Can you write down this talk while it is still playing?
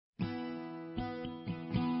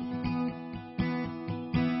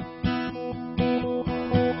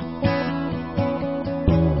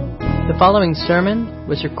following sermon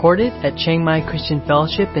was recorded at Chiang Mai Christian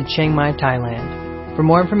Fellowship in Chiang Mai, Thailand. For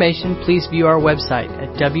more information, please view our website at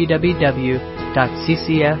www.ccfth.org.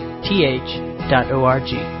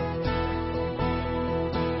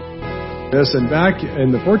 Yes, and back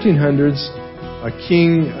in the 1400s,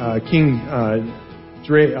 King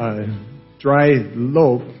Dry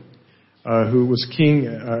Lop, who was king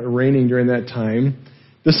reigning during that time,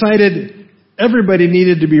 decided everybody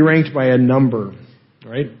needed to be ranked by a number,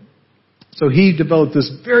 right? So he developed this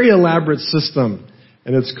very elaborate system,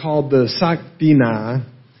 and it's called the Saktina,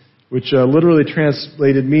 which literally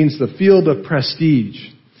translated means the field of prestige.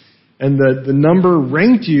 And the number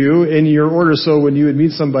ranked you in your order, so when you would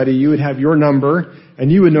meet somebody, you would have your number, and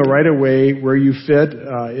you would know right away where you fit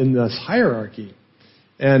in this hierarchy.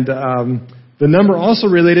 And the number also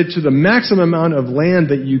related to the maximum amount of land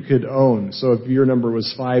that you could own. So if your number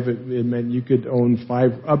was 5, it meant you could own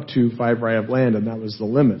up to 5 rai of land, and that was the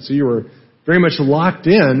limit. So you were very much locked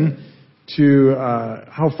in to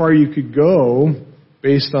how far you could go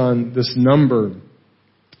based on this number.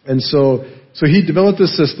 And so he developed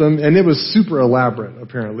this system, and it was super elaborate,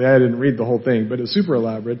 apparently. I didn't read the whole thing, but it was super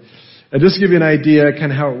elaborate. And just to give you an idea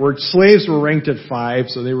kind of how it worked, slaves were ranked at 5,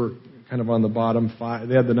 so they were kind of on the bottom 5.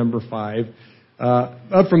 They had the number 5.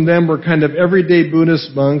 Up from them were kind of everyday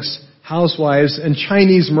Buddhist monks, housewives, and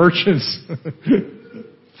Chinese merchants.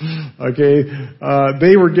 Okay,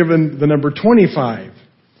 they were given the number 25.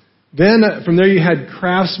 Then from there you had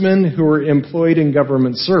craftsmen who were employed in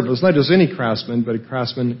government service. Not just any craftsman, but a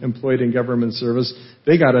craftsman employed in government service.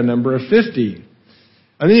 They got a number of 50.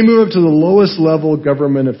 And then you move up to the lowest level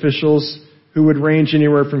government officials who would range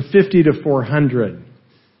anywhere from 50 to 400.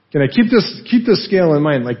 Can I keep this scale in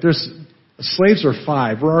mind? Like slaves are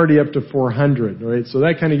 5. We're already up to 400, right? So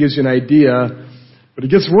that kind of gives you an idea, but it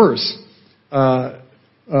gets worse.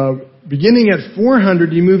 Beginning at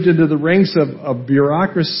 400, you moved into the ranks of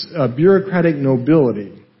bureaucratic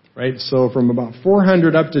nobility, right? So from about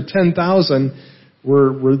 400 up to 10,000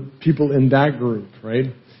 were people in that group,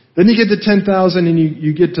 right? Then you get to 10,000 and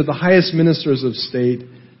you get to the highest ministers of state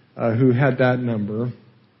who had that number.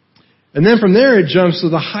 And then from there it jumps to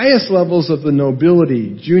the highest levels of the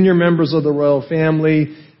nobility, junior members of the royal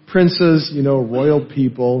family, princes, royal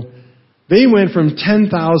people. They went from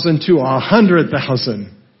 10,000 to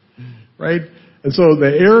 100,000. Right? And so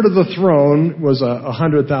the heir to the throne was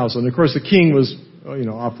 100,000. Of course, the king was,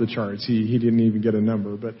 off the charts. He didn't even get a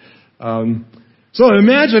number. But so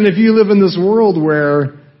imagine if you live in this world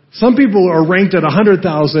where some people are ranked at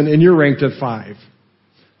 100,000 and you're ranked at 5.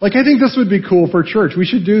 Like, I think this would be cool for church. We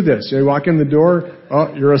should do this. You walk in the door.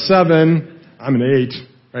 Oh, you're a 7. I'm an 8.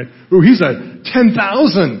 Right? Ooh, he's a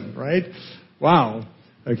 10,000. Right? Wow.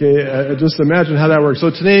 Okay. Just imagine how that works.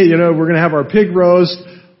 So today, we're going to have our pig roast.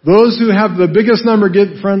 Those who have the biggest number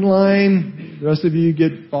get front line. The rest of you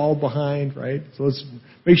fall behind, right? So let's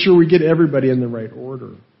make sure we get everybody in the right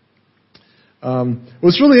order.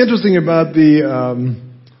 What's really interesting about the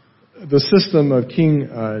system of King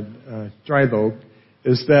Drylope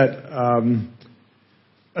is that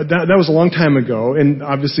that was a long time ago, and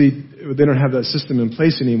obviously they don't have that system in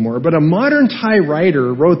place anymore. But a modern Thai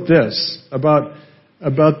writer wrote this about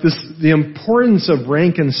the importance of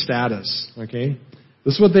rank and status. Okay.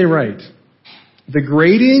 This is what they write. The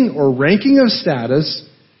grading or ranking of status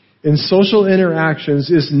in social interactions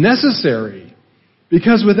is necessary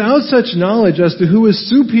because without such knowledge as to who is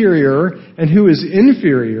superior and who is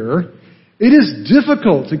inferior, it is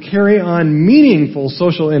difficult to carry on meaningful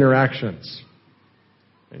social interactions.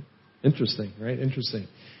 Right? Interesting, right? Interesting.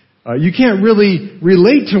 You can't really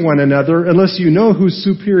relate to one another unless you know who's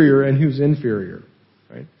superior and who's inferior.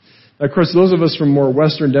 Of course, those of us from more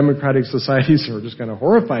Western democratic societies are just kind of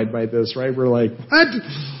horrified by this, right? We're like, what?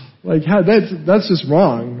 Like, that's just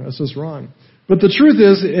wrong. That's just wrong. But the truth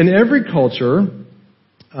is, in every culture,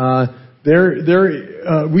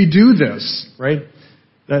 we do this, right?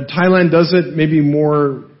 That Thailand does it maybe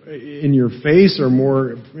more in your face or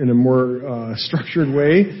more in a more structured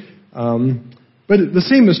way. But the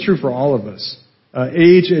same is true for all of us.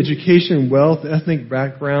 Age, education, wealth, ethnic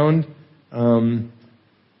background,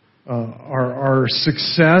 our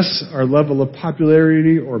success, our level of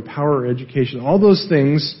popularity or power or education, all those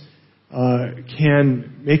things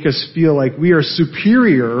can make us feel like we are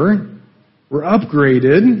superior, we're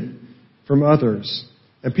upgraded from others.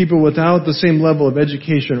 And people without the same level of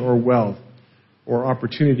education or wealth or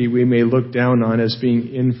opportunity we may look down on as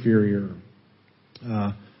being inferior.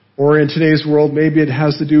 Or in today's world, maybe it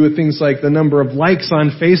has to do with things like the number of likes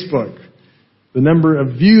on Facebook, the number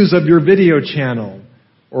of views of your video channel,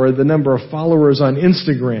 or the number of followers on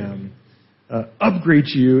Instagram, upgrade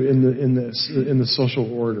you in the social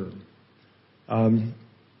order.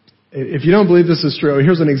 If you don't believe this is true,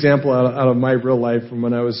 here's an example out of my real life from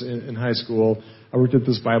when I was in high school. I worked at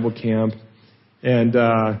this Bible camp, and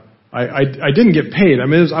I didn't get paid. I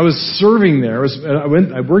mean, I was serving there.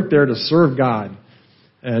 I worked there to serve God,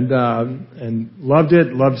 and loved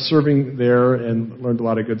it. Loved serving there, and learned a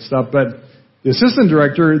lot of good stuff. But the assistant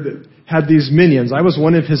director had these minions. I was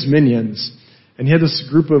one of his minions, and he had this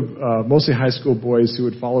group of mostly high school boys who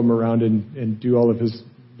would follow him around and do all of his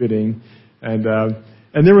bidding, and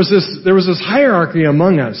there was this hierarchy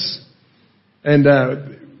among us, and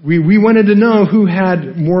we wanted to know who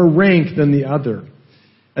had more rank than the other.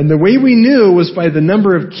 And the way we knew was by the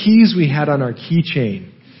number of keys we had on our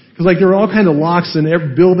keychain. Because there were all kinds of locks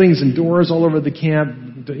and buildings and doors all over the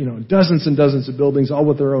camp, dozens and dozens of buildings, all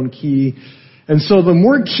with their own key. And so the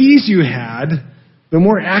more keys you had, the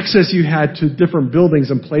more access you had to different buildings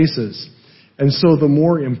and places. And so the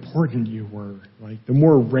more important you were, the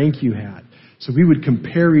more rank you had. So we would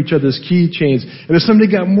compare each other's keychains. And if somebody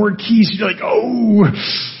got more keys, you'd be like, oh,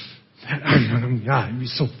 God, I'd be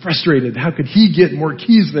so frustrated. How could he get more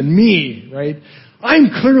keys than me, right? I'm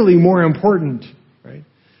clearly more important, right?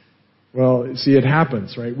 Well, see, it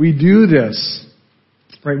happens, right? We do this,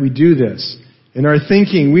 right? We do this. In our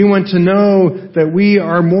thinking, we want to know that we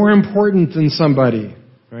are more important than somebody,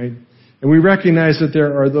 right? And we recognize that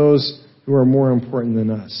there are those who are more important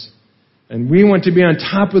than us. And we want to be on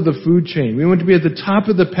top of the food chain. We want to be at the top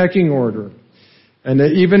of the pecking order. And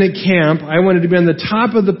even at camp, I wanted to be on the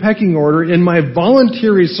top of the pecking order in my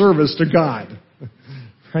voluntary service to God.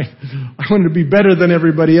 Right? I wanted to be better than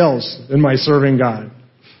everybody else in my serving God.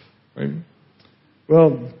 Right?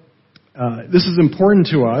 Well, this is important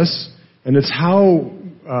to us, and it's how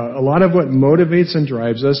a lot of what motivates and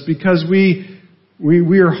drives us, because we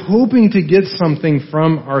are hoping to get something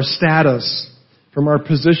from our status, from our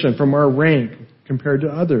position, from our rank compared to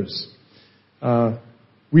others.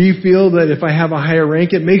 We feel that if I have a higher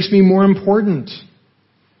rank, it makes me more important.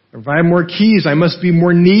 If I have more keys, I must be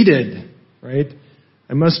more needed, right?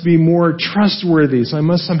 I must be more trustworthy, so I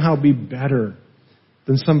must somehow be better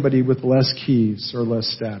than somebody with less keys or less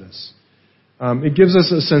status. It gives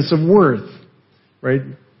us a sense of worth, right?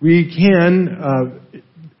 We can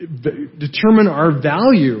determine our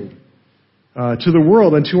value to the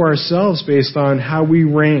world and to ourselves based on how we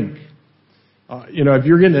rank. If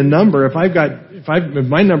you're getting a number, if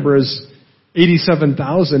my number is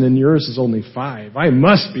 87,000 and yours is only 5, I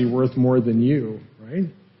must be worth more than you, right?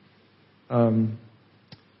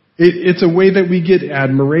 It's a way that we get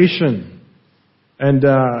admiration. And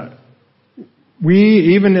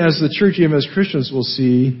we, even as the church, even as Christians, will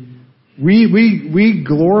see, we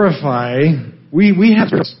glorify, we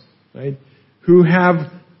have, right, who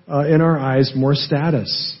have, in our eyes, more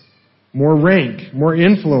status, more rank, more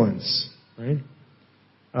influence, right?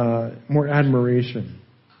 More admiration.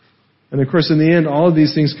 And of course, in the end, all of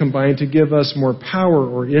these things combine to give us more power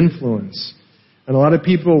or influence. And a lot of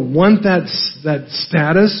people want that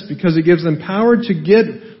status because it gives them power to get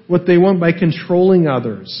what they want by controlling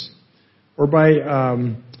others, or by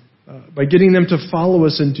getting them to follow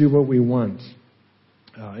us and do what we want.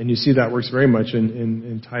 And you see that works very much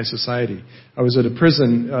in Thai society. I was at a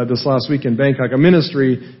prison this last week in Bangkok, a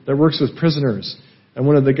ministry that works with prisoners. And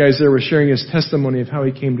one of the guys there was sharing his testimony of how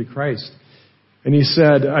he came to Christ. And he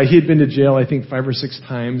said he had been to jail, I think, 5 or 6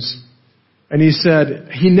 times. And he said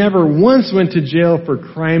he never once went to jail for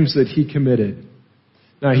crimes that he committed.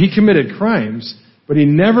 Now, he committed crimes, but he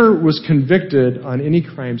never was convicted on any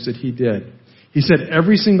crimes that he did. He said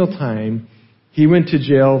every single time he went to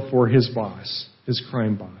jail for his boss, his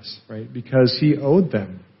crime boss, right? Because he owed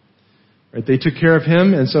them. Right? They took care of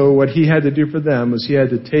him, and so what he had to do for them was he had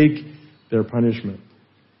to take their punishment.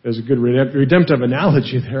 There's a good redemptive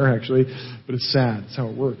analogy there, actually, but it's sad. It's how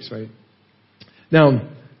it works, right? Now,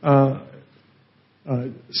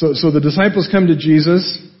 so the disciples come to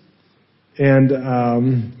Jesus, and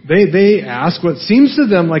they ask what seems to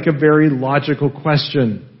them like a very logical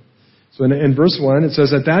question. So in verse 1, it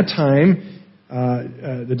says, at that time,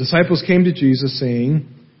 the disciples came to Jesus saying,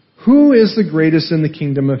 "Who is the greatest in the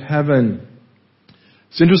kingdom of heaven?"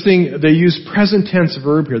 It's interesting, they use present tense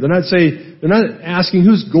verb here. They're not asking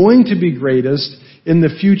who's going to be greatest in the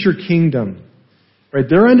future kingdom. Right?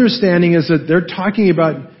 Their understanding is that they're talking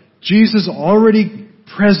about Jesus' already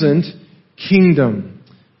present kingdom.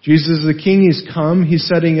 Jesus is the king, he's come, he's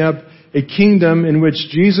setting up a kingdom in which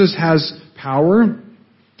Jesus has power,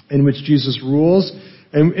 in which Jesus rules,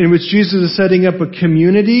 and in which Jesus is setting up a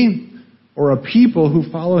community or a people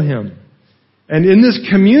who follow him. And in this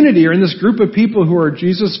community, or in this group of people who are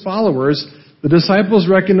Jesus followers, the disciples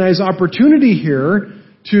recognize opportunity here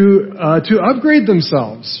to upgrade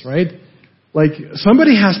themselves, right? Like,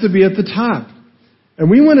 somebody has to be at the top. And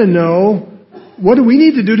we want to know, what do we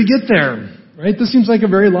need to do to get there? Right? This seems like a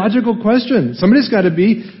very logical question. Somebody's got to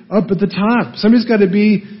be up at the top. Somebody's got to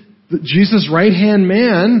be Jesus' right-hand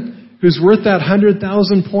man who's worth that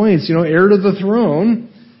 100,000 points, heir to the throne.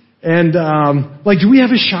 And, do we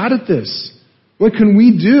have a shot at this? What can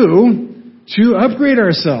we do to upgrade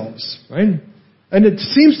ourselves? Right? And it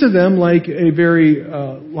seems to them like a very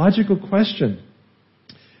logical question.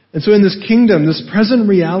 And so in this kingdom, this present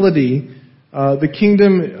reality, the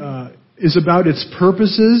kingdom is about its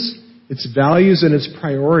purposes, its values, and its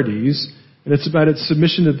priorities, and it's about its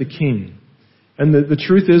submission to the king. And the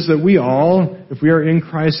truth is that we all, if we are in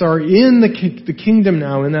Christ, are in the kingdom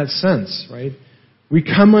now in that sense, right? We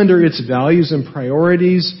come under its values and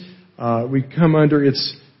priorities. We come under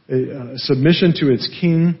its submission to its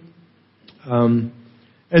king.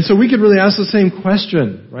 And so we could really ask the same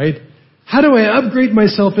question, right? How do I upgrade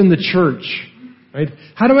myself in the church? Right?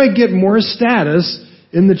 How do I get more status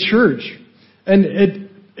in the church? And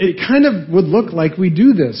it kind of would look like we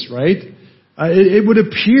do this, right? It would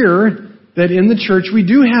appear that in the church we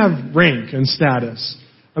do have rank and status.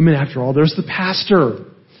 I mean, after all, there's the pastor.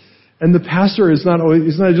 And the pastor is not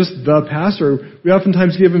just the pastor. We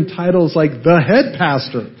oftentimes give him titles like the head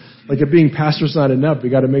pastor. Like if being pastor's not enough, we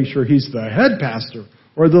got to make sure he's the head pastor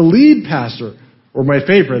or the lead pastor, or my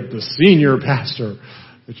favorite, the senior pastor,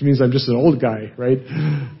 which means I'm just an old guy, right?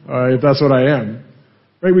 If that's what I am.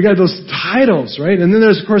 Right? We got those titles, right? And then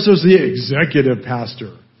there's the executive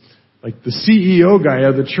pastor, like the CEO guy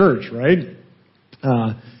of the church, right?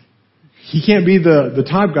 He can't be the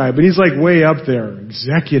top guy, but he's like way up there,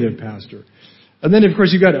 executive pastor. And then, of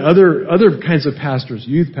course, you've got other kinds of pastors,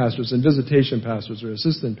 youth pastors and visitation pastors or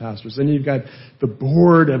assistant pastors. Then you've got the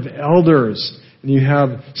board of elders, and you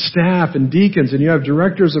have staff and deacons, and you have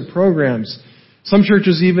directors of programs. Some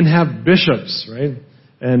churches even have bishops, right?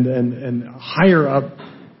 And higher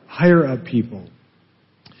up people.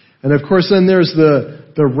 And of course, then there's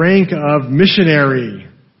the rank of missionary.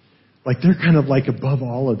 Like they're kind of like above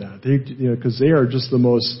all of that. Because they are just the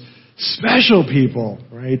most special people,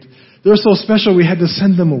 right? They're so special we had to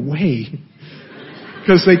send them away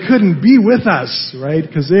because they couldn't be with us, right?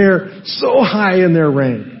 Because they're so high in their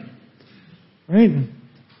rank, right?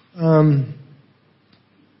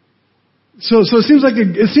 So it seems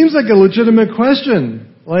like a legitimate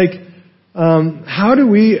question. Like, how do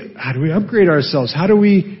we upgrade ourselves? How do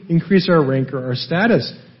we increase our rank or our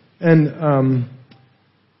status? And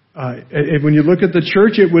when you look at the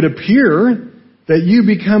church, it would appear that you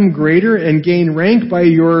become greater and gain rank by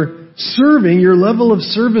your level of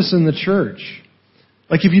service in the church.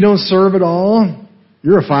 Like if you don't serve at all,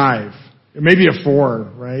 you're a 5, maybe a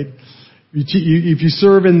 4, right? If you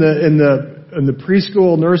serve in the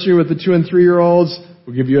preschool nursery with the 2 and 3-year-olds,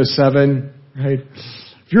 we'll give you a 7, right?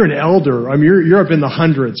 If you're an elder, you're up in the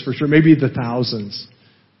hundreds for sure, maybe the thousands.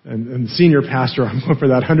 And senior pastor, I'm going for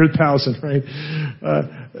that 100,000, right?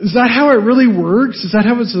 Is that how it really works? Is that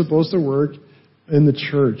how it's supposed to work in the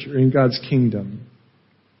church or in God's kingdom?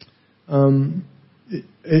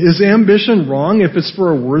 Is ambition wrong if it's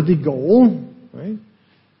for a worthy goal? Right?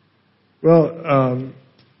 Well,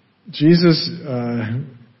 Jesus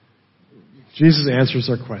answers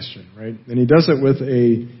our question, right? And he does it with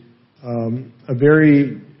a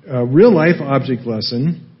very real life object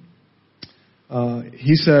lesson.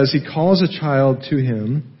 He says he calls a child to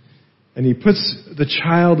him, and he puts the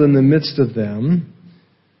child in the midst of them,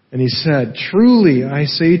 and he said, "Truly I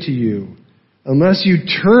say to you, unless you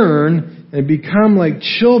turn and become like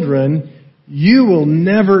children, you will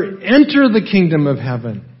never enter the kingdom of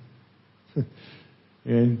heaven."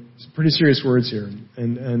 And it's pretty serious words here.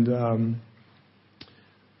 And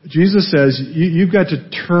Jesus says you've got to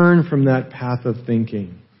turn from that path of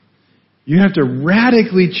thinking. You have to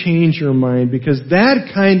radically change your mind because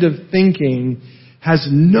that kind of thinking has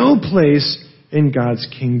no place in God's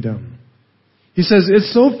kingdom. He says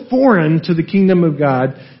it's so foreign to the kingdom of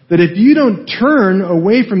God that if you don't turn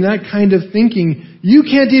away from that kind of thinking, you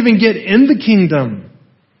can't even get in the kingdom.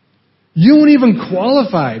 You won't even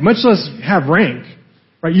qualify, much less have rank.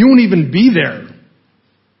 Right? You won't even be there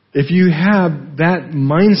if you have that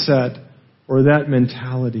mindset or that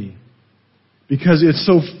mentality. Because it's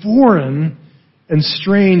so foreign and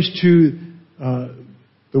strange to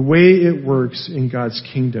the way it works in God's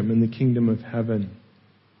kingdom, in the kingdom of heaven.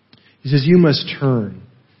 He says, you must turn.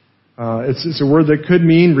 It's a word that could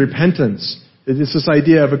mean repentance. It's this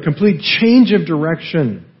idea of a complete change of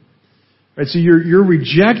direction. Right? So you're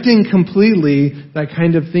rejecting completely that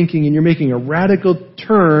kind of thinking, and you're making a radical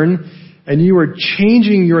turn, and you are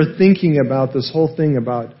changing your thinking about this whole thing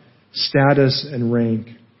about status and rank.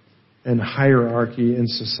 and hierarchy in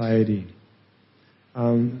society.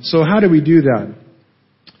 So how do we do that?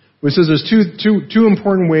 Well, it says there's two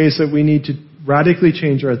important ways that we need to radically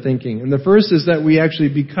change our thinking. And the first is that we actually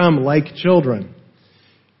become like children.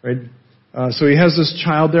 Right? So he has this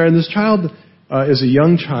child there, and this child is a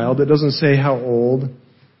young child. It doesn't say how old,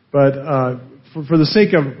 but for the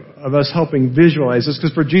sake of us helping visualize this,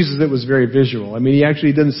 because for Jesus it was very visual. I mean, he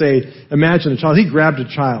actually didn't say, imagine a child. He grabbed a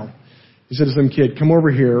child. He said to some kid, come over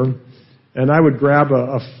here. And I would grab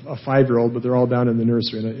a 5-year-old, but they're all down in the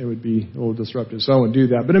nursery, and it would be a little disruptive, so I wouldn't do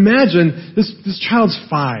that. But imagine, this child's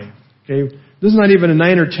 5, okay? This is not even a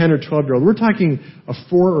 9 or 10 or 12-year-old. We're talking a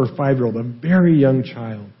 4 or 5-year-old, a very young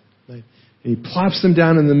child. Right? And he plops them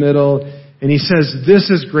down in the middle, and he says, this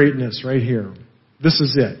is greatness right here. This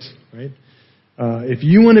is it, right? If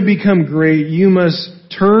you want to become great, you must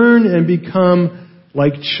turn and become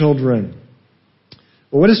like children.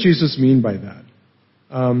 Well, what does Jesus mean by that?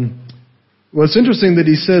 Well, it's interesting that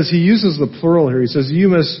he uses the plural here. He says, you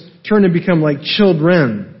must turn and become like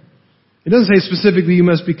children. He doesn't say specifically you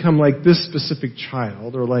must become like this specific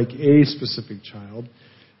child or like a specific child.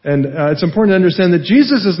 And it's important to understand that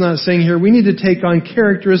Jesus is not saying here we need to take on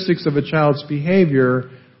characteristics of a child's behavior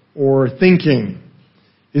or thinking.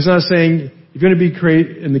 He's not saying you're going to be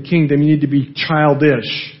great in the kingdom, you need to be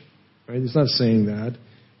childish. Right? He's not saying that.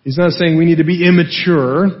 He's not saying we need to be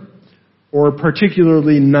immature or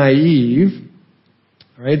particularly naive,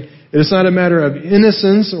 right? It is not a matter of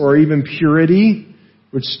innocence or even purity,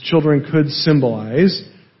 which children could symbolize,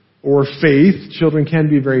 or faith. Children can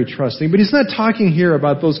be very trusting, but he's not talking here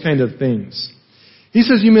about those kind of things. He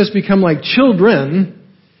says you must become like children,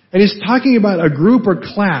 and he's talking about a group or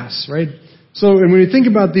class, right? So and when you think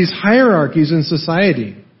about these hierarchies in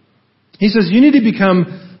society, he says you need to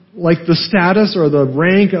become like the status or the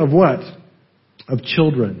rank of what? Of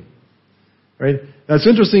children. Right? That's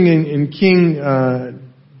interesting. In King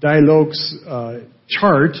Dialog's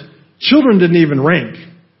chart, children didn't even rank,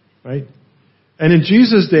 right? And in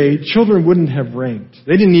Jesus' day, children wouldn't have ranked.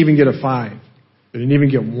 They didn't even get a 5. They didn't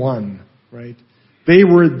even get 1, right? They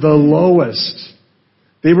were the lowest.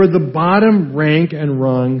 They were the bottom rank and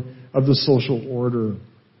rung of the social order.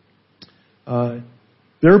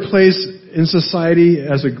 Their place in society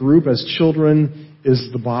as a group, as children, is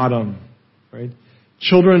the bottom, right?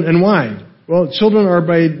 Children, and why? Well, children are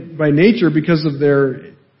by nature, because of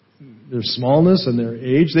their smallness and their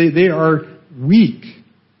age, they are weak,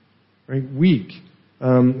 right? Weak.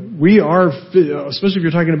 We are, especially if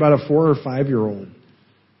you're talking about a 4 or 5-year-old,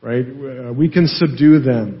 right? We can subdue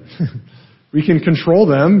them. We can control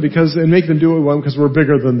them and make them do what we want because we're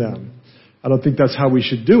bigger than them. I don't think that's how we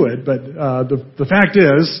should do it, but the fact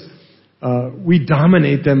is, we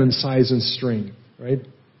dominate them in size and strength, right?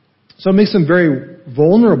 So it makes them very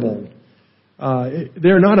vulnerable.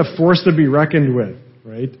 They're not a force to be reckoned with,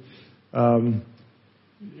 right?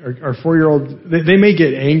 Our 4-year-old, they may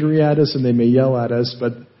get angry at us and they may yell at us,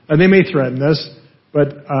 and they may threaten us,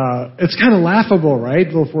 but it's kind of laughable, right?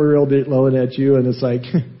 Little 4-year-old yelling at you, and it's like,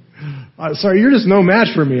 sorry, you're just no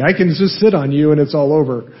match for me. I can just sit on you and it's all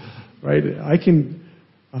over, right?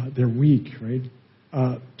 They're weak,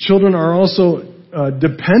 right? Children are also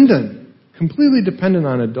completely dependent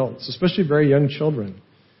on adults, especially very young children.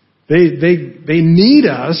 They need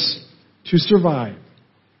us to survive.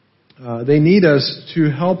 They need us to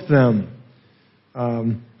help them.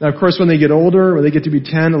 Now, of course, when they get older, when they get to be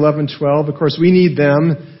 10, 11, 12, of course, we need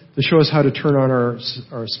them to show us how to turn on our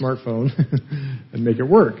smartphone and make it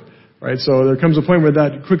work. Right? So there comes a point where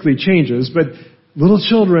that quickly changes. But little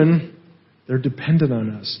children, they're dependent on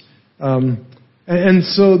us. And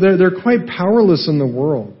so they're quite powerless in the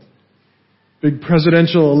world. Big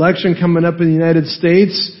presidential election coming up in the United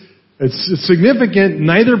States. It's significant.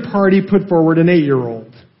 Neither party put forward an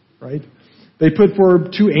 8-year-old, right? They put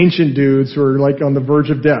forward 2 ancient dudes who are like on the verge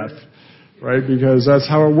of death, right? Because that's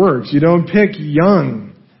how it works. You don't pick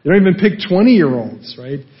young. You don't even pick 20-year-olds,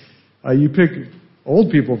 right? You pick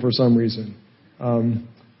old people for some reason.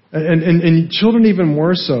 And children even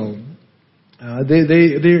more so.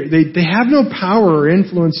 They have no power or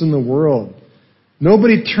influence in the world.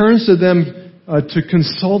 Nobody turns to them to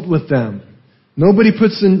consult with them. Nobody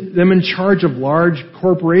puts them in charge of large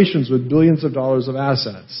corporations with billions of dollars of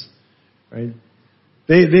assets, right?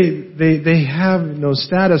 They have no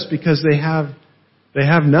status because they have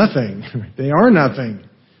nothing. They are nothing.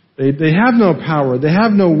 They have no power. They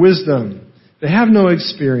have no wisdom. They have no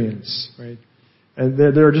experience, right? And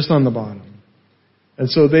they're just on the bottom. And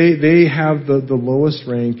so they have the lowest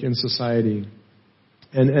rank in society,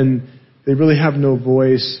 and they really have no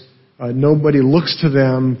voice. Nobody looks to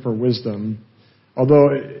them for wisdom. Although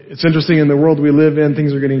it's interesting, in the world we live in,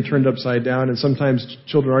 things are getting turned upside down, and sometimes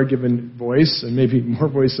children are given voice, and maybe more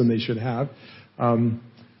voice than they should have.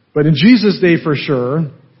 But in Jesus' day, for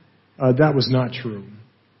sure, that was not true.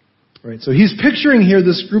 Right? So he's picturing here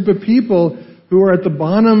this group of people who are at the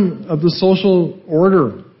bottom of the social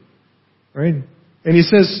order. Right? And he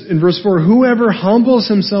says in verse 4, whoever humbles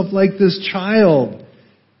himself like this child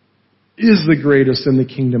is the greatest in the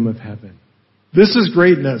kingdom of heaven. This is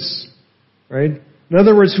greatness. Right? In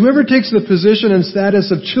other words, whoever takes the position and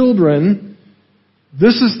status of children,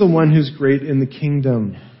 this is the one who's great in the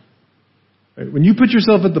kingdom. Right? When you put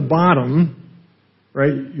yourself at the bottom,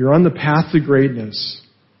 right, you're on the path to greatness.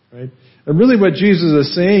 Right? And really what Jesus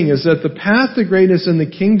is saying is that the path to greatness in the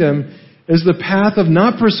kingdom is the path of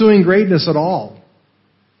not pursuing greatness at all.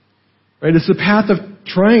 Right? It's the path of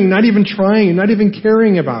not even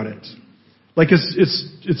caring about it. Like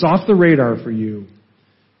it's off the radar for you.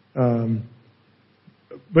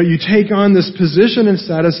 But you take on this position and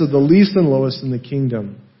status of the least and lowest in the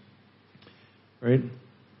kingdom. Right?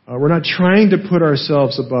 We're not trying to put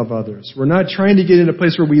ourselves above others. We're not trying to get in a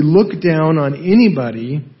place where we look down on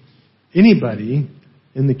anybody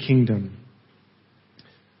in the kingdom.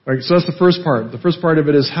 All right, so that's the first part. The first part of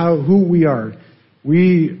it is who we are.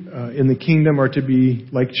 We in the kingdom are to be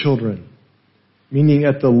like children, meaning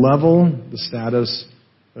at the level, the status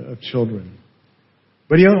of children.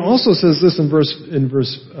 But he also says this in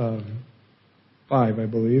verse 5, I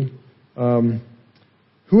believe.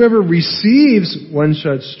 Whoever receives one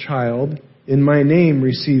such child in my name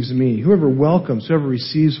receives me. Whoever welcomes, whoever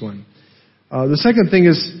receives one. The second thing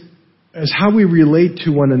is how we relate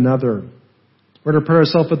to one another. We're to put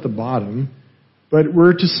ourselves at the bottom, but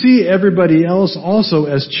we're to see everybody else also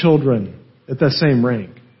as children at that same rank,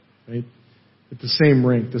 right? At the same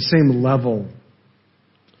rank, the same level.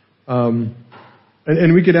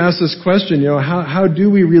 And we could ask this question, how do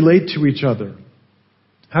we relate to each other?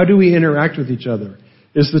 How do we interact with each other?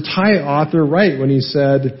 Is the Thai author right when he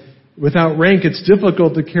said, without rank, it's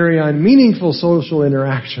difficult to carry on meaningful social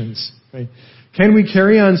interactions? Right? Can we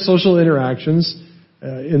carry on social interactions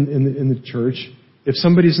in the church if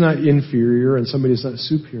somebody's not inferior and somebody's not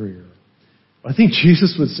superior? I think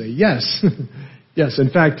Jesus would say yes. Yes, in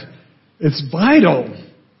fact, it's vital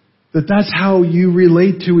that that's how you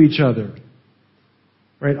relate to each other.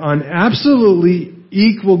 Right? On absolutely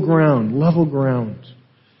equal ground, level ground.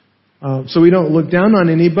 So we don't look down on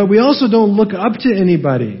any, but we also don't look up to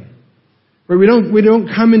anybody. Right? We don't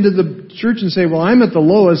come into the church and say, well, I'm at the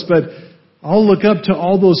lowest, but I'll look up to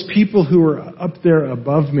all those people who are up there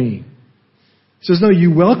above me. He says, no,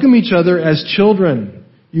 you welcome each other as children.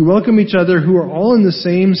 You welcome each other who are all in the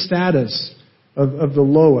same status of the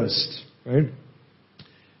lowest. Right?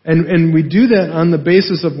 And we do that on the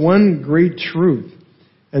basis of one great truth.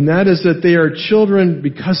 And that is that they are children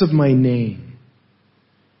because of my name.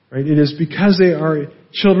 Right? It is because they are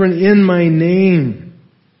children in my name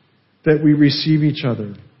that we receive each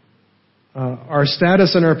other. Our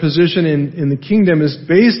status and our position in the kingdom is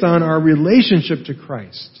based on our relationship to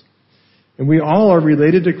Christ. And we all are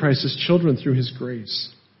related to Christ as children through His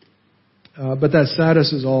grace. But that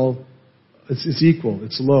status is it's equal,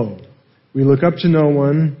 it's low. We look up to no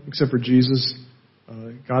one except for Jesus,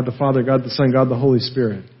 God the Father, God the Son, God the Holy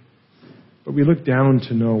Spirit. But we look down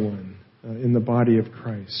to no one in the body of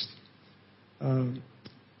Christ.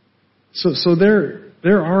 So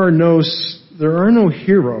there are no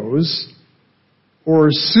heroes or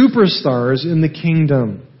superstars in the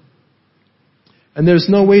kingdom. And there's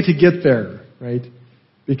no way to get there, right?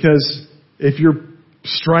 Because if you're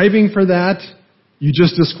striving for that, you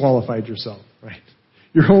just disqualified yourself, right?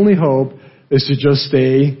 Your only hope is to just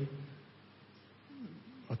stay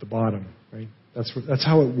at the bottom, right? That's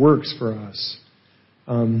how it works for us.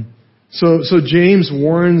 So James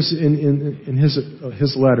warns in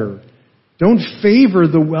his letter, don't favor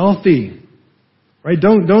the wealthy, right?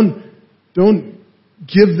 Don't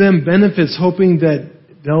give them benefits hoping that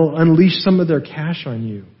they'll unleash some of their cash on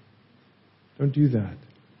you. Don't do that.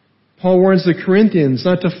 Paul warns the Corinthians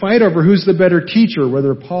not to fight over who's the better teacher,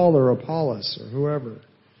 whether Paul or Apollos or whoever.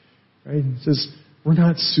 Right? He says, we're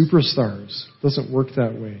not superstars. It doesn't work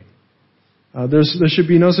that way. There should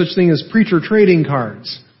be no such thing as preacher trading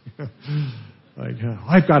cards. Like,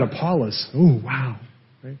 I've got Apollos. Oh, wow.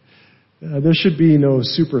 Right? There should be no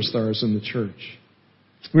superstars in the church.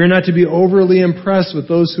 We are not to be overly impressed with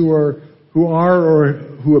those who are or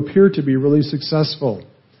who appear to be really successful.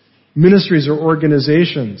 Ministries or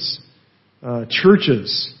organizations,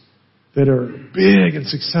 churches that are big and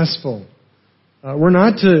successful. We're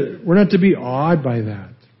not to be awed by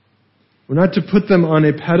that. We're not to put them on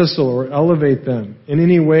a pedestal or elevate them in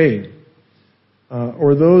any way.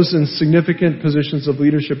 or those in significant positions of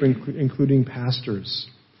leadership, including pastors.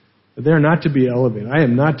 They're not to be elevated. I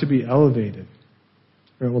am not to be elevated.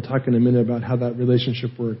 All right, we'll talk in a minute about how that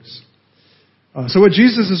relationship works. So what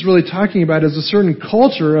Jesus is really talking about is a certain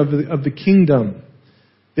culture of the kingdom.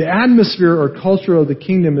 The atmosphere or culture of the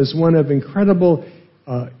kingdom is one of incredible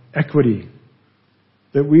equity.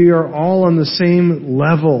 That we are all on the same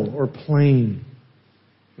level or plane.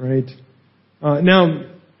 Right? Now,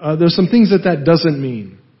 there's some things that doesn't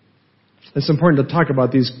mean. It's important to talk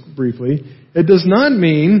about these briefly. It does not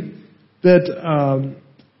mean that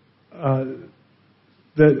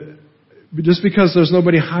that just because there's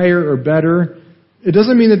nobody higher or better, it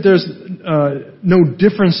doesn't mean that there's no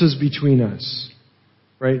differences between us,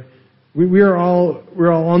 right? We're all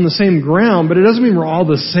on the same ground, but it doesn't mean we're all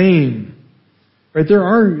the same, right? There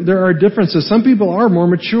are differences. Some people are more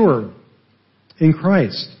mature in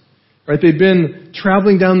Christ, right? They've been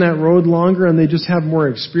traveling down that road longer, and they just have more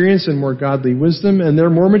experience and more godly wisdom, and they're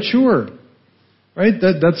more mature, right?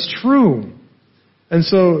 That's true, and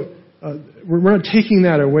so we're not taking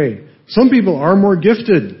that away. Some people are more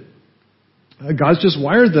gifted. God's just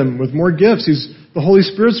wired them with more gifts. The Holy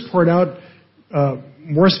Spirit's poured out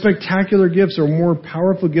more spectacular gifts or more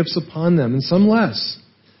powerful gifts upon them, and some less.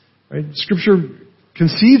 Right? Scripture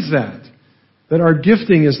concedes that our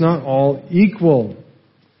gifting is not all equal.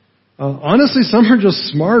 Honestly, some are just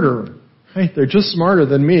smarter. Right? They're just smarter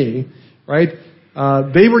than me. Right?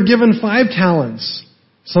 They were given 5 talents.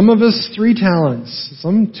 Some of us 3 talents.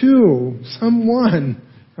 Some 2. Some 1.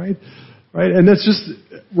 Right? Right? And that's just,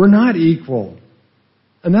 we're not equal.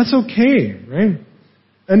 And that's okay, right?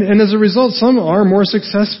 And as a result, some are more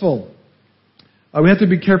successful. We have to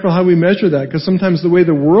be careful how we measure that, because sometimes the way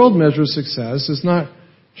the world measures success is not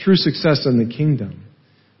true success in the kingdom.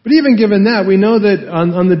 But even given that, we know that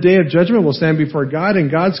on the day of judgment we'll stand before God, and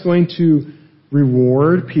God's going to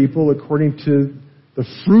reward people according to the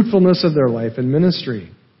fruitfulness of their life and ministry.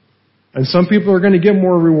 And some people are going to get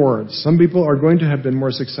more rewards. Some people are going to have been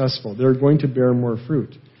more successful. They're going to bear more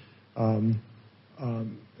fruit. And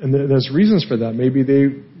there's reasons for that. Maybe they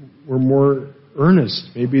were more earnest.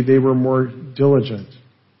 Maybe they were more diligent.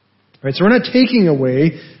 Right? So we're not taking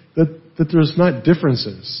away that there's not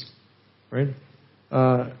differences. Right?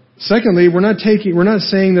 Secondly, we're not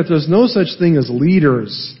saying that there's no such thing as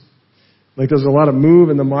leaders. Like there's a lot of move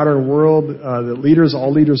in the modern world that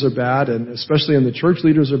all leaders are bad, and especially in the church,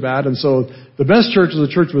 leaders are bad. And so the best church is a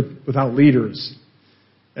church without leaders.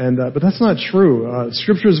 But that's not true.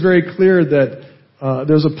 Scripture is very clear that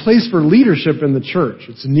there's a place for leadership in the church.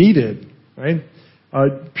 It's needed, right?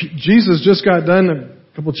 Jesus just got done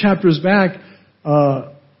a couple chapters back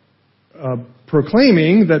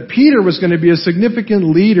proclaiming that Peter was going to be a significant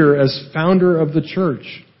leader as founder of the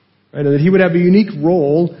church, right? And that he would have a unique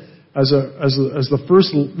role as the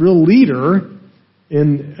first real leader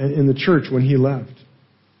in the church when he left.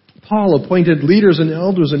 Paul appointed leaders and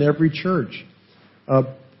elders in every church.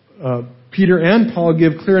 Peter and Paul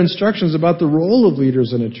give clear instructions about the role of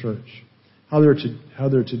leaders in a church, how they're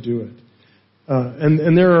to do it,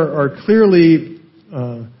 and there are clearly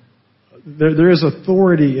there is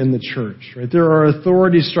authority in the church. Right? There are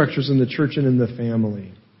authority structures in the church and in the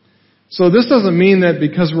family. So this doesn't mean that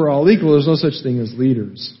because we're all equal, there's no such thing as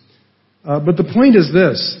leaders. But the point is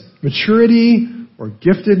this: maturity or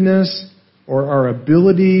giftedness or our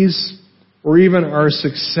abilities or even our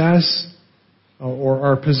success or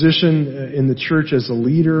our position in the church as a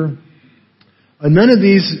leader, none of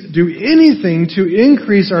these do anything to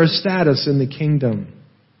increase our status in the kingdom.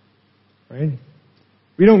 Right?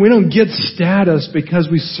 We don't get status because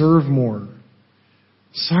we serve more.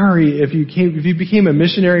 Sorry, if you became a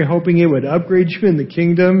missionary hoping it would upgrade you in the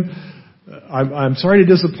kingdom, I'm sorry to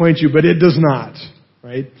disappoint you, but it does not.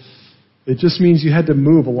 Right? It just means you had to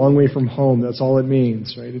move a long way from home. That's all it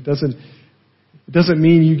means. Right? It doesn't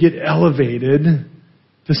mean you get elevated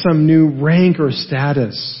to some new rank or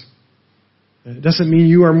status. It doesn't mean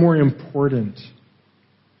you are more important.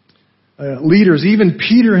 Leaders, even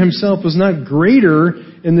Peter himself was not greater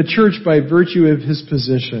in the church by virtue of his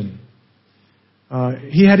position.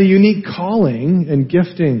 He had a unique calling and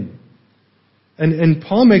gifting. And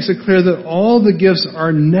Paul makes it clear that all the gifts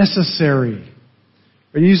are necessary.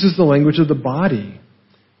 He uses the language of the body.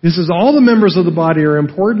 He says all the members of the body are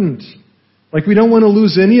important. Like we don't want to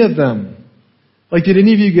lose any of them. Like did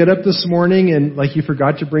any of you get up this morning and like you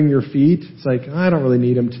forgot to bring your feet? It's like, I don't really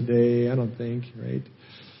need them today, I don't think, right?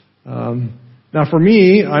 Now for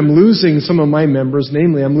me, I'm losing some of my members,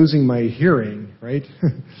 namely I'm losing my hearing, right?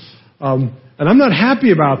 And I'm not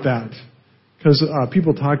happy about that because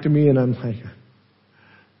people talk to me and I'm like,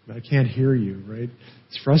 I can't hear you, right?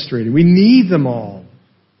 It's frustrating. We need them all.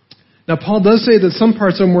 Now, Paul does say that some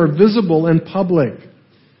parts are more visible and public.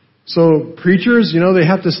 So preachers, they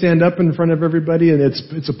have to stand up in front of everybody, and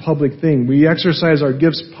it's a public thing. We exercise our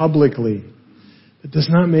gifts publicly. It does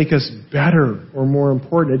not make us better or more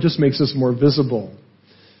important. It just makes us more visible.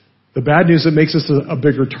 The bad news, it makes us a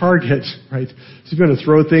bigger target, right? So you're going to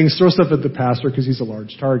throw stuff at the pastor because he's a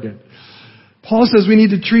large target. Paul says we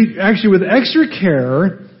need to treat, actually with extra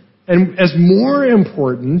care, and as more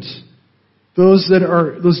important, those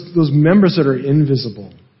members that are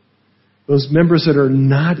invisible. Those members that are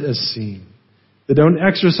not as seen. That don't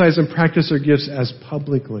exercise and practice their gifts as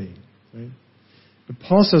publicly. Right? But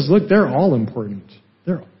Paul says, look, they're all important.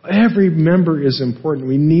 Every member is important.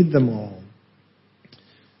 We need them all.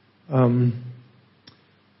 All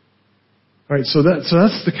right, so that's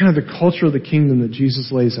the kind of the culture of the kingdom that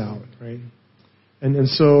Jesus lays out, right? And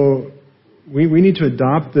so we need to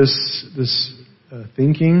adopt this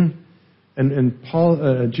thinking.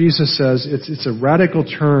 And Jesus says it's a radical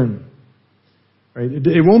turn, right?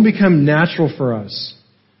 It won't become natural for us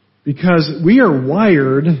because we are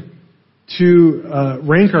wired to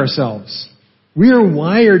rank ourselves. We are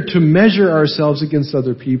wired to measure ourselves against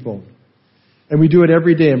other people. And we do it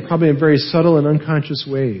every day, and probably in very subtle and unconscious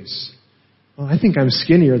ways. Well, I think I'm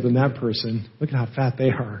skinnier than that person. Look at how fat they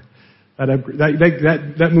are.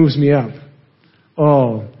 That moves me up.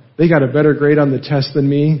 Oh, they got a better grade on the test than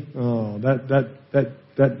me. Oh,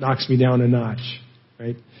 that knocks me down a notch,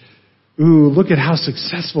 right? Ooh, look at how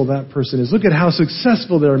successful that person is. Look at how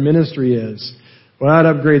successful their ministry is. Well, that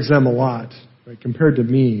upgrades them a lot, right? Compared to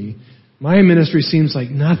me, my ministry seems like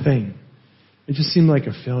nothing. It just seemed like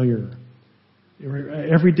a failure.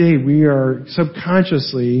 Every day we are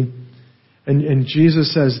subconsciously, and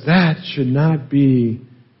Jesus says that should not be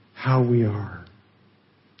how we are.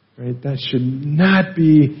 Right? That should not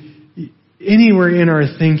be anywhere in our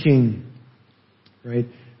thinking. Right?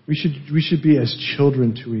 We should be as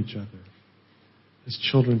children to each other. As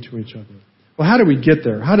children to each other. Well, how do we get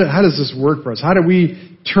there? How does this work for us? How do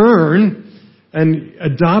we turn and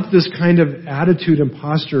adopt this kind of attitude and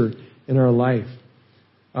posture in our life?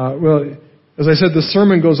 Well, as I said, the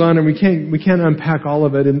sermon goes on, and we can't unpack all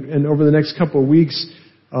of it. And over the next couple of weeks,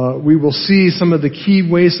 we will see some of the key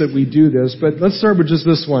ways that we do this. But let's start with just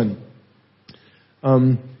this one.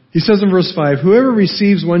 He says in verse 5, "Whoever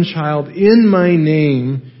receives one child in my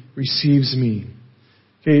name receives me."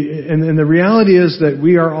 Okay, and the reality is that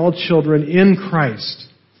we are all children in Christ.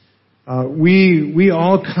 We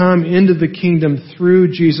all come into the kingdom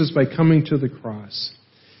through Jesus by coming to the cross.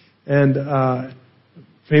 And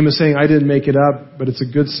famous saying, I didn't make it up, but it's a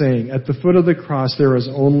good saying. At the foot of the cross, there is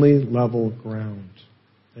only level ground.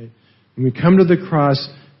 Okay? When we come to the cross,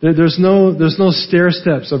 there's no stair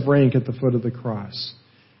steps of rank at the foot of the cross.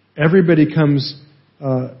 Everybody comes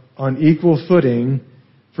on equal footing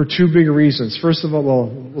for two big reasons. First of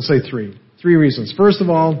all, we'll say three. Three reasons. First of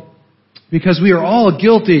all, because we are all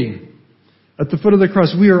guilty. At the foot of the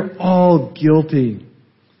cross, we are all guilty.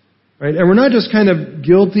 Right? And we're not just kind of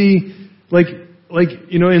guilty like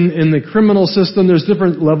in the criminal system, there's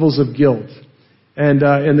different levels of guilt. And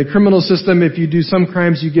in the criminal system, if you do some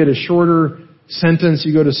crimes, you get a shorter sentence.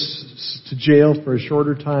 You go to jail for a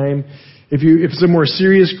shorter time. If it's a more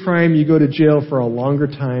serious crime, you go to jail for a longer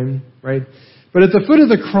time, right? But at the foot of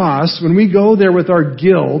the cross, when we go there with our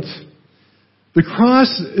guilt, the cross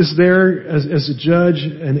is there as a judge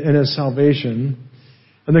and as salvation.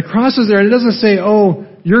 And the cross is there, and it doesn't say, oh,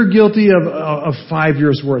 you're guilty of 5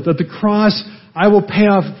 years' worth. At the cross, I will pay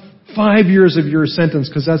off 5 years of your sentence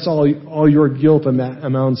because that's all your guilt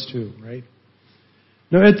amounts to, right?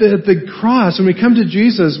 Now, at the cross, when we come to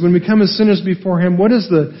Jesus, when we come as sinners before Him, what is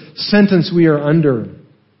the sentence we are under?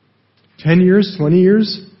 10 years? 20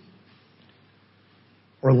 years?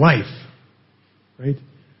 Or life, right?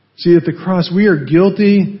 See, at the cross, we are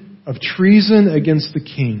guilty of treason against the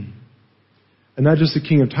king. And not just the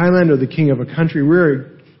king of Thailand or the king of a country.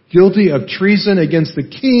 We're guilty of treason against the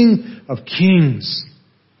King of Kings.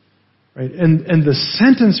 Right? And the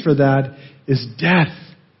sentence for that is death.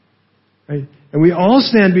 Right? And we all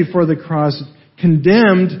stand before the cross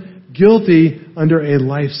condemned, guilty, under a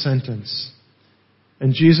life sentence.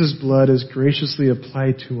 And Jesus' blood is graciously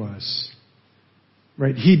applied to us.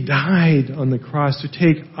 Right? He died on the cross to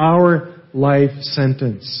take our life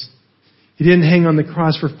sentence. He didn't hang on the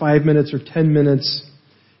cross for 5 minutes or 10 minutes.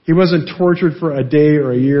 He wasn't tortured for a day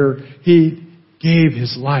or a year. He gave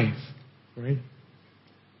His life, right?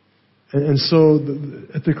 And so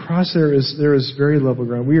at the cross there is very level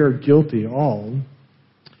ground. We are guilty, all.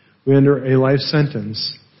 We're under a life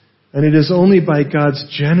sentence. And it is only by God's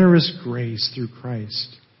generous grace through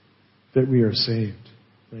Christ that we are saved.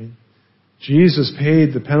 Right? Jesus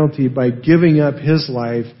paid the penalty by giving up his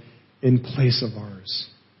life in place of ours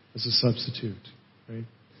as a substitute. Right?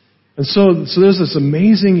 And so there's this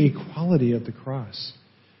amazing equality at the cross.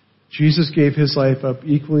 Jesus gave his life up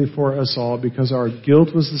equally for us all because our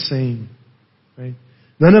guilt was the same. Right?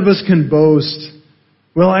 None of us can boast,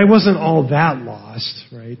 well, I wasn't all that lost,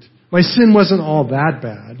 right? My sin wasn't all that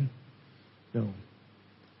bad. No.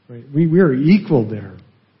 Right? We are equal there.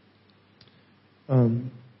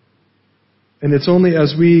 And it's only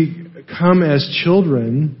as we come as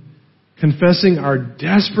children, confessing our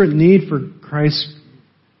desperate need for Christ's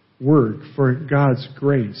work, for God's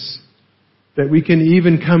grace, that we can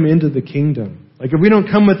even come into the kingdom. Like if we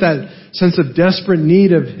don't come with that sense of desperate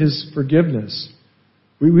need of his forgiveness,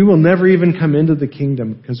 we will never even come into the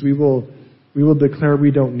kingdom because we will declare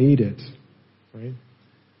we don't need it. Right?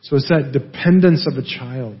 So it's that dependence of a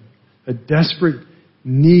child, a desperate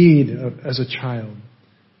need as a child,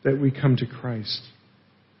 that we come to Christ.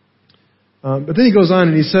 But then he goes on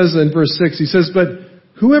and he says in verse 6, he says, but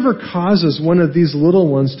whoever causes one of these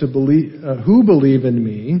little ones to believe, who believe in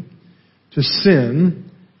me, to sin,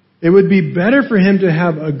 it would be better for him to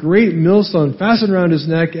have a great millstone fastened around his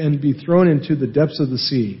neck and be thrown into the depths of the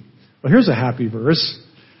sea. Well, here's a happy verse.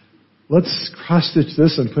 Let's cross-stitch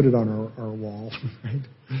this and put it on our wall.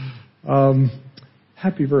 Right?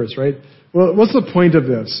 Happy verse, right? Well, what's the point of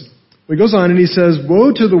this? He goes on and he says,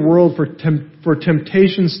 woe to the world for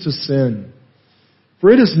temptations to sin. For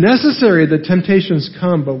it is necessary that temptations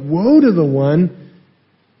come, but woe to the one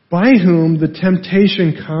by whom the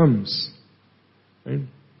temptation comes. Right?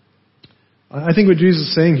 I think what Jesus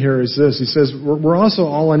is saying here is this. He says, we're also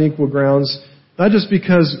all on equal grounds, not just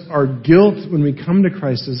because our guilt when we come to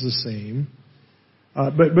Christ is the same,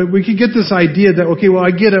 but we could get this idea that, okay, well,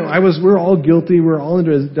 I get it. We're all guilty. We're all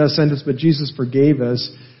under a death sentence, but Jesus forgave us.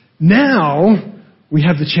 Now we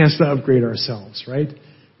have the chance to upgrade ourselves, right?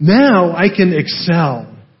 Now I can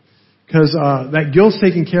excel because that guilt's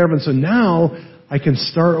taken care of, and so now I can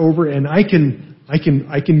start over, and I can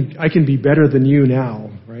be better than you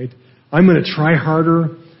now, right? I'm going to try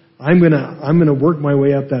harder. I'm going to work my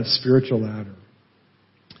way up that spiritual ladder.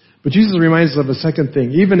 But Jesus reminds us of a second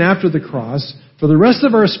thing. Even after the cross, for the rest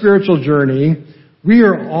of our spiritual journey, we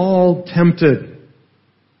are all tempted.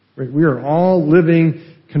 Right? We are all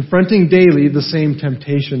confronting daily the same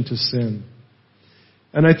temptation to sin.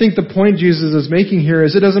 And I think the point Jesus is making here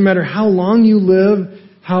is it doesn't matter how long you live,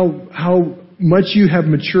 how much you have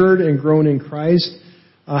matured and grown in Christ,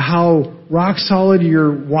 how rock solid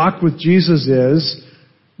your walk with Jesus is,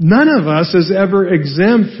 none of us is ever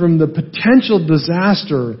exempt from the potential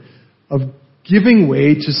disaster of giving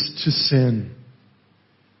way to sin.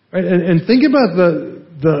 Right? And think about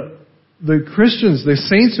the Christians, the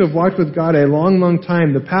saints who have walked with God a long, long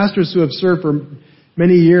time, the pastors who have served for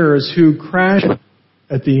many years who crash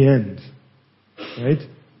at the end. Right?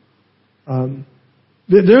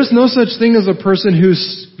 There's no such thing as a person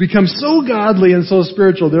who's become so godly and so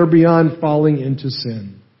spiritual, they're beyond falling into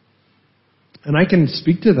sin. And I can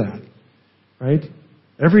speak to that, right?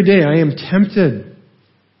 Every day I am tempted.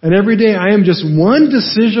 And every day I am just one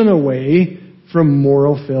decision away from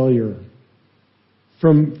moral failure.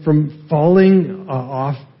 From falling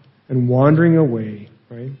off and wandering away,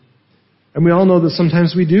 right? And we all know that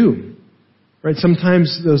sometimes we do, right?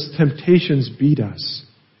 Sometimes those temptations beat us.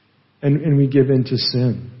 And we give in to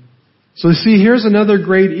sin. So see, here's another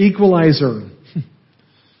great equalizer.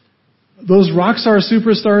 Those rock star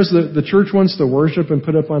superstars that the church wants to worship and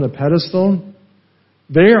put up on a pedestal,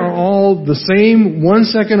 they are all the same 1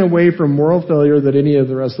 second away from moral failure that any of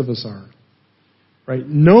the rest of us are. Right?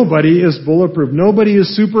 Nobody is bulletproof. Nobody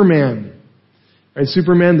is Superman. Right?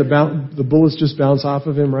 Superman, the bullets just bounce off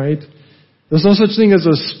of him, right? There's no such thing as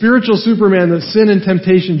a spiritual Superman that sin and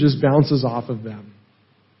temptation just bounces off of them.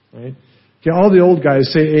 Right? Okay, all the old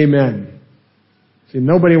guys say amen. See,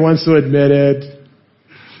 nobody wants to admit it.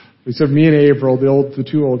 Except me and April, the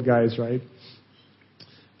two old guys, right?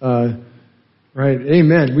 Right,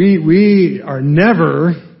 amen. We are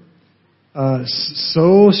never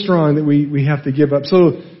so strong that we have to give up.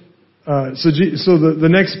 So the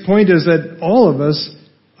next point is that all of us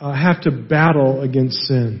have to battle against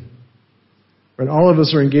sin. Right? All of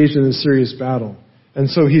us are engaged in a serious battle. And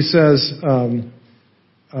so he says,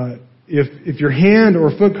 if your hand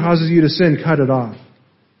or foot causes you to sin, cut it off.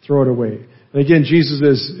 Throw it away. And again, Jesus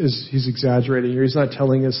he's exaggerating here. He's not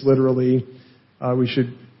telling us literally we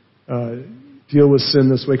should deal with sin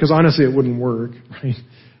this way, because honestly it wouldn't work, right?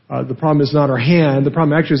 The problem is not our hand. The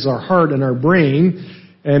problem actually is our heart and our brain.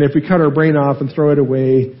 And if we cut our brain off and throw it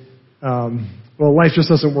away, well, life just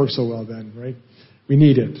doesn't work so well then, right? We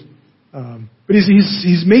need it. But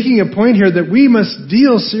he's making a point here that we must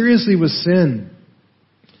deal seriously with sin.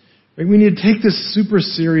 Right? We need to take this super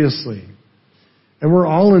seriously. And we're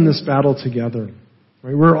all in this battle together.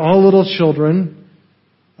 Right? We're all little children.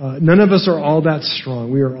 None of us are all that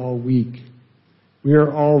strong. We are all weak. We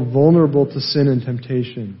are all vulnerable to sin and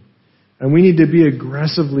temptation. And we need to be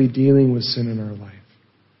aggressively dealing with sin in our life.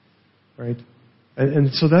 Right?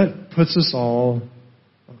 And so that puts us all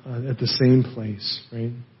at the same place.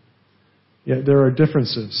 Right? Yet there are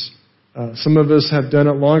differences. Some of us have done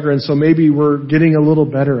it longer, and so maybe we're getting a little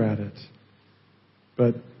better at it.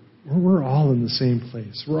 But we're all in the same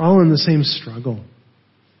place. We're all in the same struggle.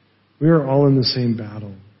 We are all in the same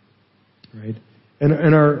battle. Right?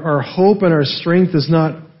 And our hope and our strength is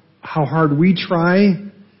not how hard we try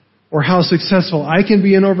or how successful I can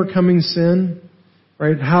be in overcoming sin.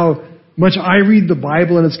 Right? How much I read the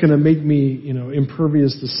Bible and it's going to make me,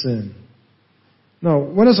 impervious to sin. No,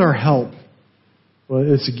 what is our help? Well,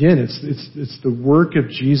 it's the work of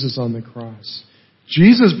Jesus on the cross.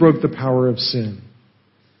 Jesus broke the power of sin.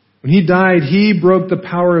 When He died, He broke the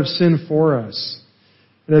power of sin for us.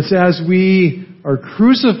 And it's as we are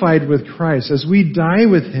crucified with Christ, as we die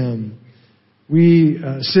with Him,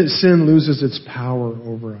 sin loses its power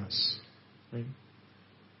over us. Right?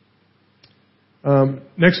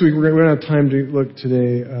 Next week, we don't have time to look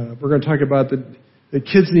today. We're going to talk about the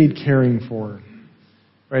kids need caring for.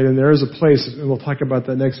 Right? And there is a place, and we'll talk about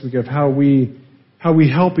that next week, of how we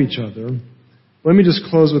help each other. Let me just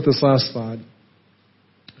close with this last thought.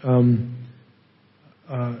 And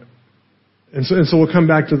so we'll come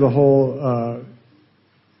back to the whole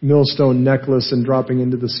millstone necklace and dropping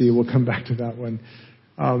into the sea. We'll come back to that one.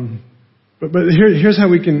 But here's how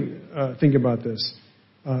we can think about this.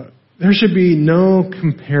 There should be no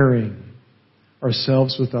comparing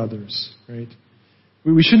ourselves with others, right?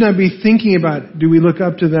 We should not be thinking about, do we look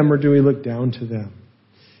up to them or do we look down to them?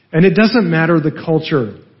 And it doesn't matter the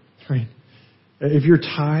culture, right? If you're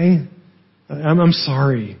Thai, I'm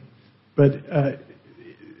sorry, but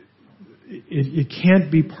it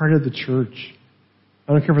can't be part of the church.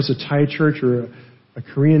 I don't care if it's a Thai church or a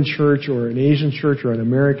Korean church or an Asian church or an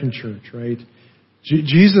American church, right?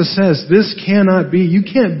 Jesus says this cannot be. You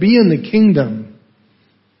can't be in the kingdom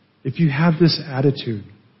if you have this attitude.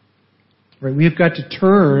 Right? We have got to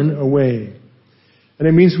turn away. And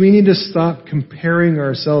it means we need to stop comparing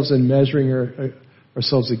ourselves and measuring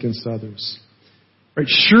ourselves against others. Right?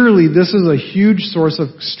 Surely this is a huge source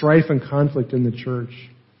of strife and conflict in the church.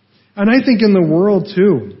 And I think in the world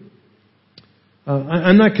too.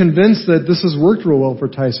 I'm not convinced that this has worked real well for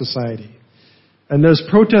Thai society. And there's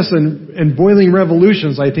protests and boiling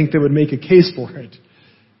revolutions, I think, that would make a case for it.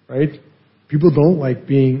 Right? People don't like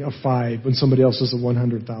being a 5 when somebody else is a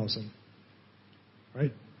 100,000. Right?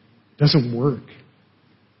 It doesn't work.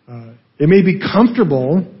 It may be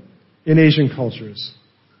comfortable in Asian cultures,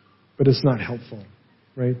 but it's not helpful.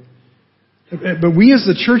 Right? But we as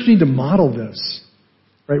the church need to model this.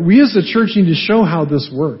 Right? We as the church need to show how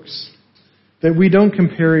this works. That we don't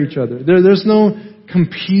compare each other. There's no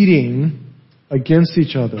competing against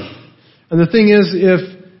each other. And the thing is,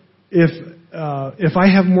 if I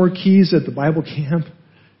have more keys at the Bible camp,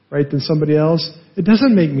 right, than somebody else, it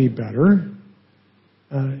doesn't make me better.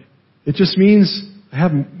 It just means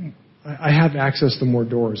I have access to more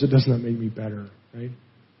doors. It does not make me better, right?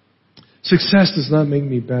 Success does not make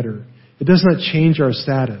me better. It does not change our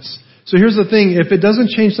status. So here's the thing. If it doesn't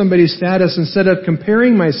change somebody's status, instead of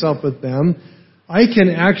comparing myself with them, I can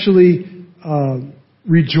actually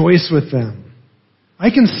rejoice with them. I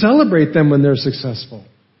can celebrate them when they're successful,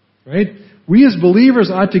 right? We as believers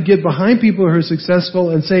ought to get behind people who are successful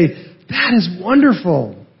and say, that is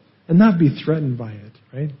wonderful, and not be threatened by it,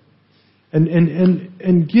 right?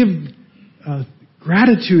 And give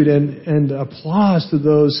gratitude and applause to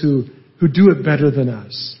those who do it better than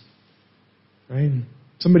us, right?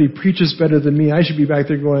 Somebody preaches better than me, I should be back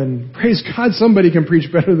there going, praise God, somebody can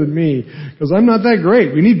preach better than me, because I'm not that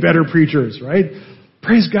great. We need better preachers, right?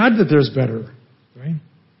 Praise God that there's better, right?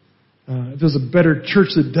 There's a better church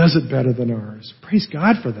that does it better than ours. Praise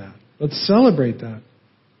God for that. Let's celebrate that.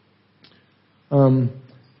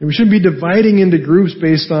 We shouldn't be dividing into groups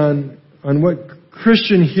based on what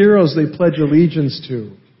Christian heroes they pledge allegiance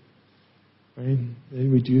to. Right?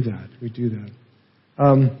 We do that.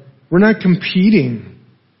 We're not competing.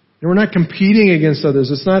 We're not competing against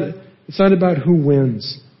others. It's not about who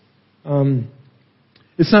wins.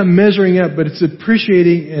 It's not measuring up, but it's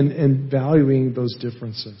appreciating and valuing those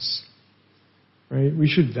differences. Right? We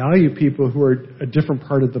should value people who are a different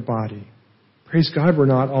part of the body. Praise God, we're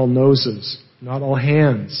not all noses, not all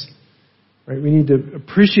hands. Right? We need to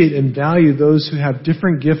appreciate and value those who have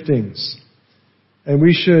different giftings. And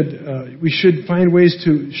we should find ways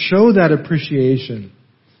to show that appreciation.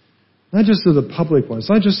 Not just to the public ones,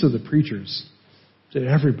 not just to the preachers, to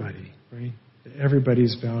everybody, right?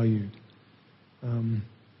 Everybody's valued.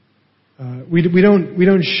 We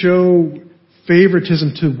don't show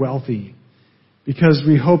favoritism to wealthy because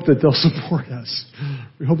we hope that they'll support us.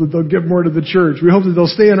 We hope that they'll give more to the church. We hope that they'll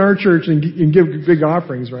stay in our church and give big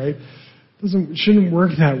offerings, right? It shouldn't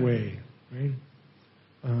work that way, right?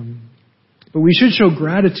 But we should show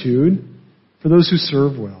gratitude for those who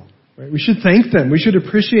serve well. Right? We should thank them. We should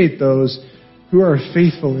appreciate those who are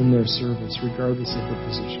faithful in their service, regardless of the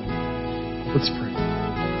position. Let's pray.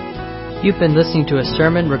 You've been listening to a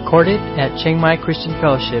sermon recorded at Chiang Mai Christian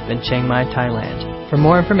Fellowship in Chiang Mai, Thailand. For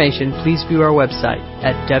more information, please view our website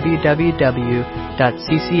at www.ccfth.org.